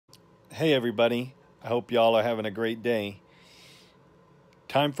Hey everybody, I hope y'all are having a great day.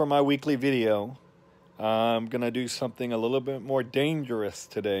 Time for my weekly video. I'm going to do something a little bit more dangerous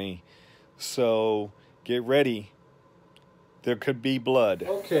today, so get ready. There could be blood.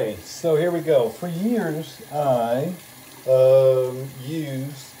 Okay, so here we go. For years I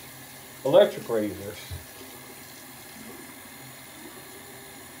used electric razors.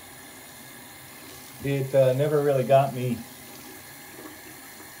 It never really got me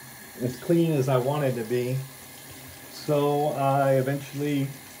as clean as I wanted to be. So I eventually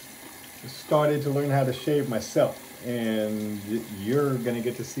started to learn how to shave myself, and you're going to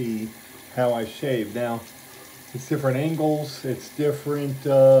get to see how I shave. Now, it's different angles, it's different,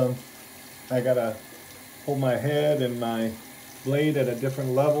 I got to hold my head and my blade at a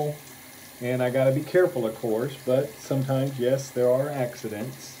different level, and I got to be careful, of course, but sometimes, yes, there are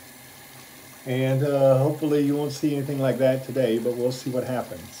accidents. And hopefully you won't see anything like that today, but we'll see what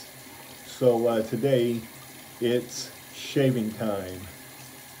happens. So today, it's shaving time.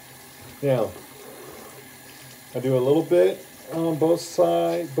 Now, I do a little bit on both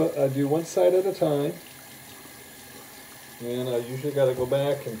sides, but I do one side at a time. And I usually got to go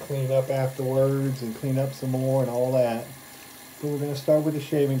back and clean up afterwards and clean up some more and all that. So we're going to start with the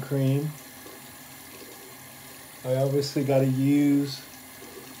shaving cream. I obviously got to use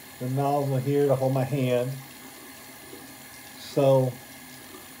the nozzle here to hold my hand. So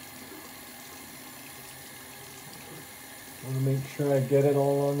I want to make sure I get it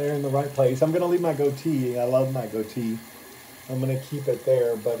all on there in the right place. I'm going to leave my goatee. I love my goatee. I'm going to keep it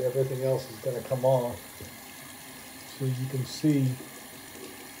there, but everything else is going to come off. So you can see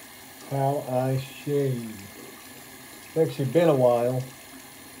how I shave. It's actually been a while.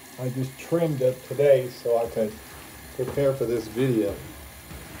 I just trimmed it today so I could prepare for this video.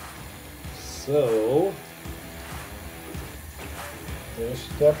 So, there's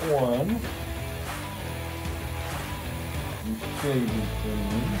step one. Shaving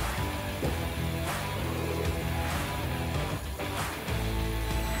cream.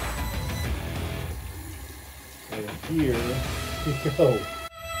 And here we go.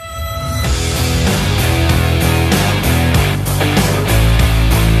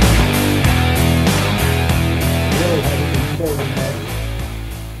 Really haven't been shaving much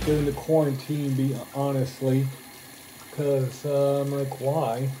during the quarantine, honestly, because I'm like,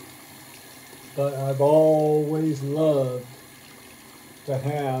 why? But I've always loved to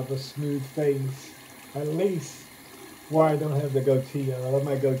have a smooth face, at least where I don't have the goatee. I love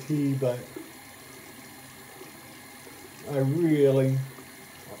my goatee, but I really,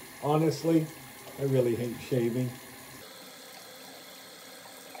 honestly, I really hate shaving.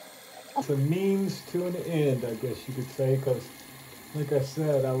 It's a means to an end, I guess you could say, because like I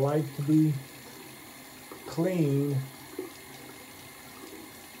said, I like to be clean.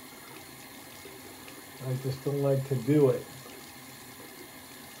 I just don't like to do it.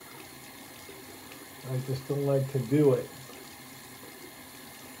 I just don't like to do it.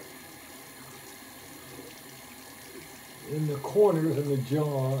 In the corners and the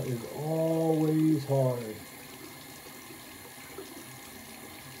jaw is always hard.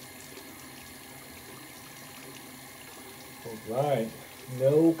 All right,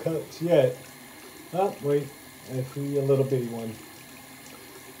 no cuts yet. Oh, wait, I see a little bitty one.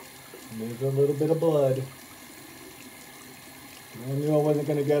 There's a little bit of blood. I knew I wasn't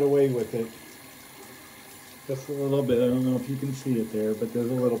going to get away with it. Just a little bit. I don't know if you can see it there, but there's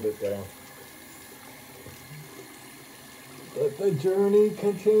a little bit there. But the journey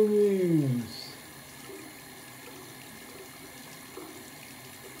continues.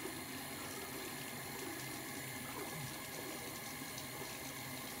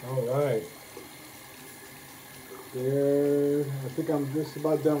 All right. There, I think I'm just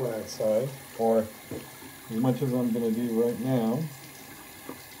about done with that side, or as much as I'm going to do right now.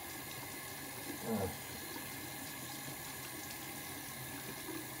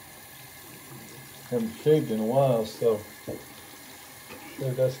 Haven't shaved in a while, so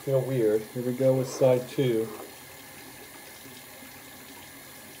sure does feel weird. Here we go with side two.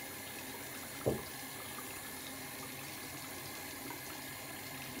 A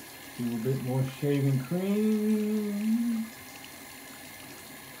little bit more shaving cream.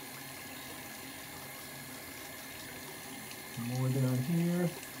 More down here.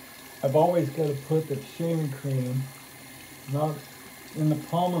 I've always got to put the shaving cream not in the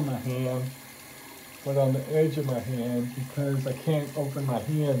palm of my hand, but on the edge of my hand, because I can't open my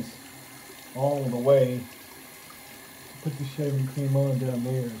hands all the way to put the shaving cream on down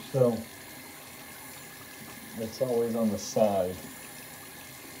there. So it's always on the side.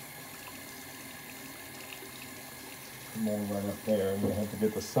 more right up there. I'm gonna have to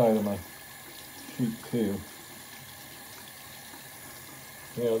get the side of my sheet too.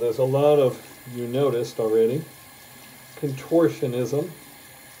 You know, there's a lot of, you noticed already, contortionism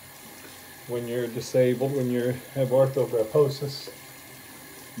when you're disabled, when you have arthrogryposis.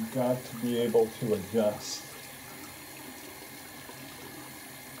 You've got to be able to adjust.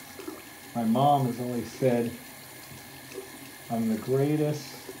 My mom has always said, I'm the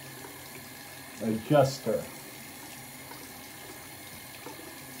greatest adjuster.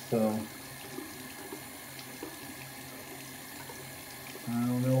 So, I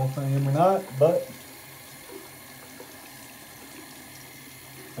don't know if I am or not, but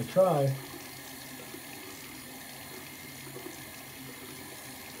I try.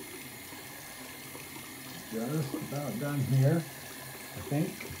 Just about done here, I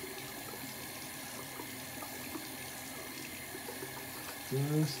think.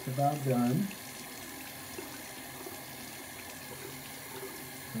 Just about done.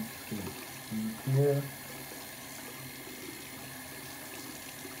 Let's see. Here.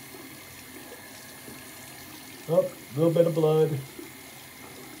 Oh, a little bit of blood.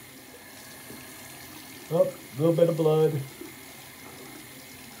 Oh, a little bit of blood.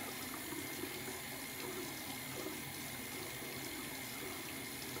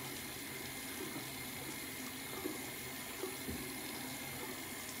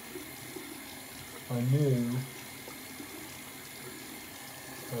 I knew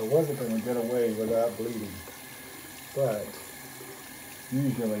I wasn't going to get away without bleeding, but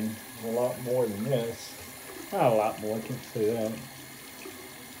usually a lot more than this. Not a lot more, I can't say that.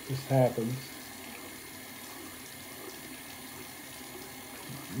 Just happens.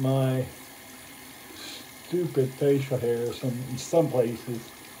 My stupid facial hair in some places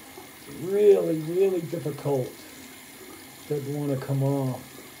really, really difficult. Doesn't want to come off.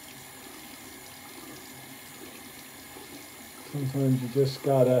 Sometimes you just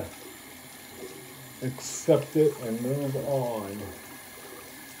gotta accept it and move on.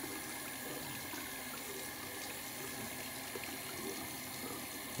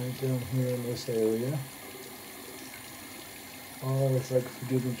 Right down here in this area. Always like to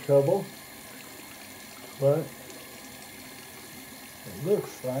get in trouble, but it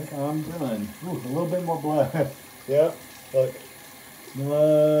looks like I'm done. Ooh, a little bit more blood. Yep, look.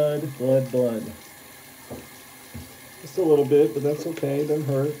 Blood, blood, blood. Just a little bit, but that's okay, it doesn't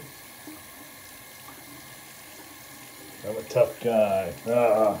hurt. I'm a tough guy.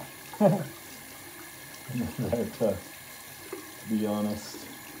 I'm very tough, to be honest.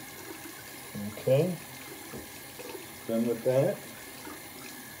 Okay, done with that.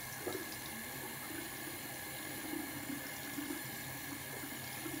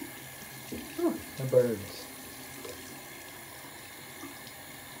 Oh, the birds.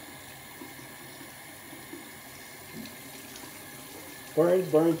 Burns,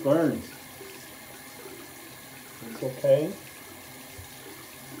 burns, burns. It's okay.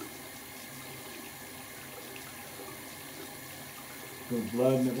 Good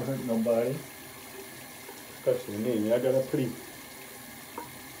blood never hurt nobody. Especially me. I got a pretty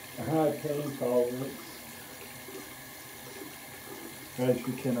high pain tolerance, as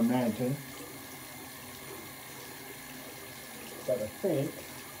you can imagine. But I think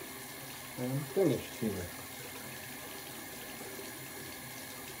I'm finished here.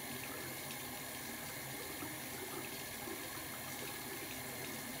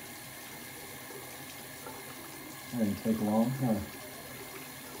 That didn't take long, huh?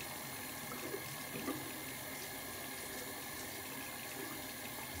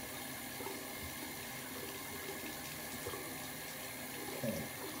 Okay.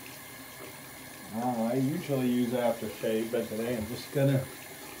 I usually use aftershave, but today I'm just gonna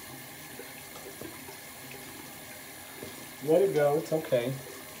let it go. It's okay.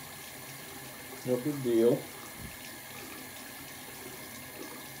 No big deal.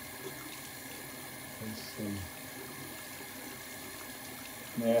 Let's see.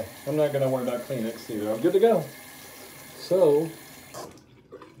 Yeah, I'm not going to worry about Kleenex either. I'm good to go. So,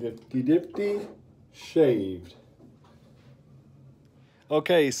 dipty shaved.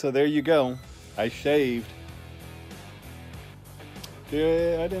 Okay, so there you go. I shaved.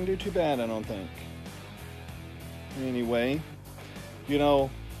 Yeah, I didn't do too bad, I don't think. Anyway, you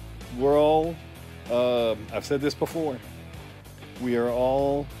know, we're all, I've said this before, we are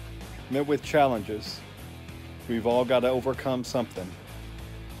all met with challenges. We've all got to overcome something.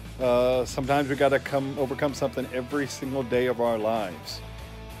 Sometimes we got to overcome something every single day of our lives.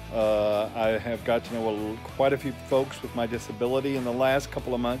 I have got to know quite a few folks with my disability in the last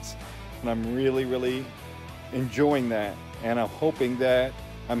couple of months, and I'm really, really enjoying that. And I'm hoping that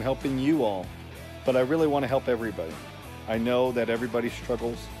I'm helping you all. But I really want to help everybody. I know that everybody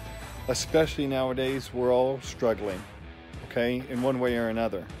struggles, especially nowadays. We're all struggling, okay, in one way or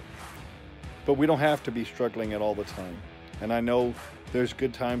another. But we don't have to be struggling it all the time. And I know there's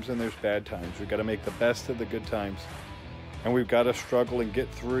good times and there's bad times. We've got to make the best of the good times. And we've got to struggle and get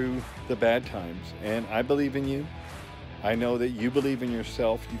through the bad times. And I believe in you. I know that you believe in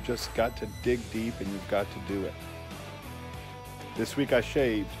yourself. You've just got to dig deep and you've got to do it. This week I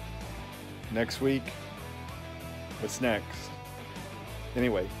shaved. Next week, what's next?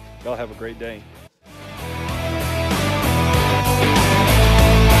 Anyway, y'all have a great day.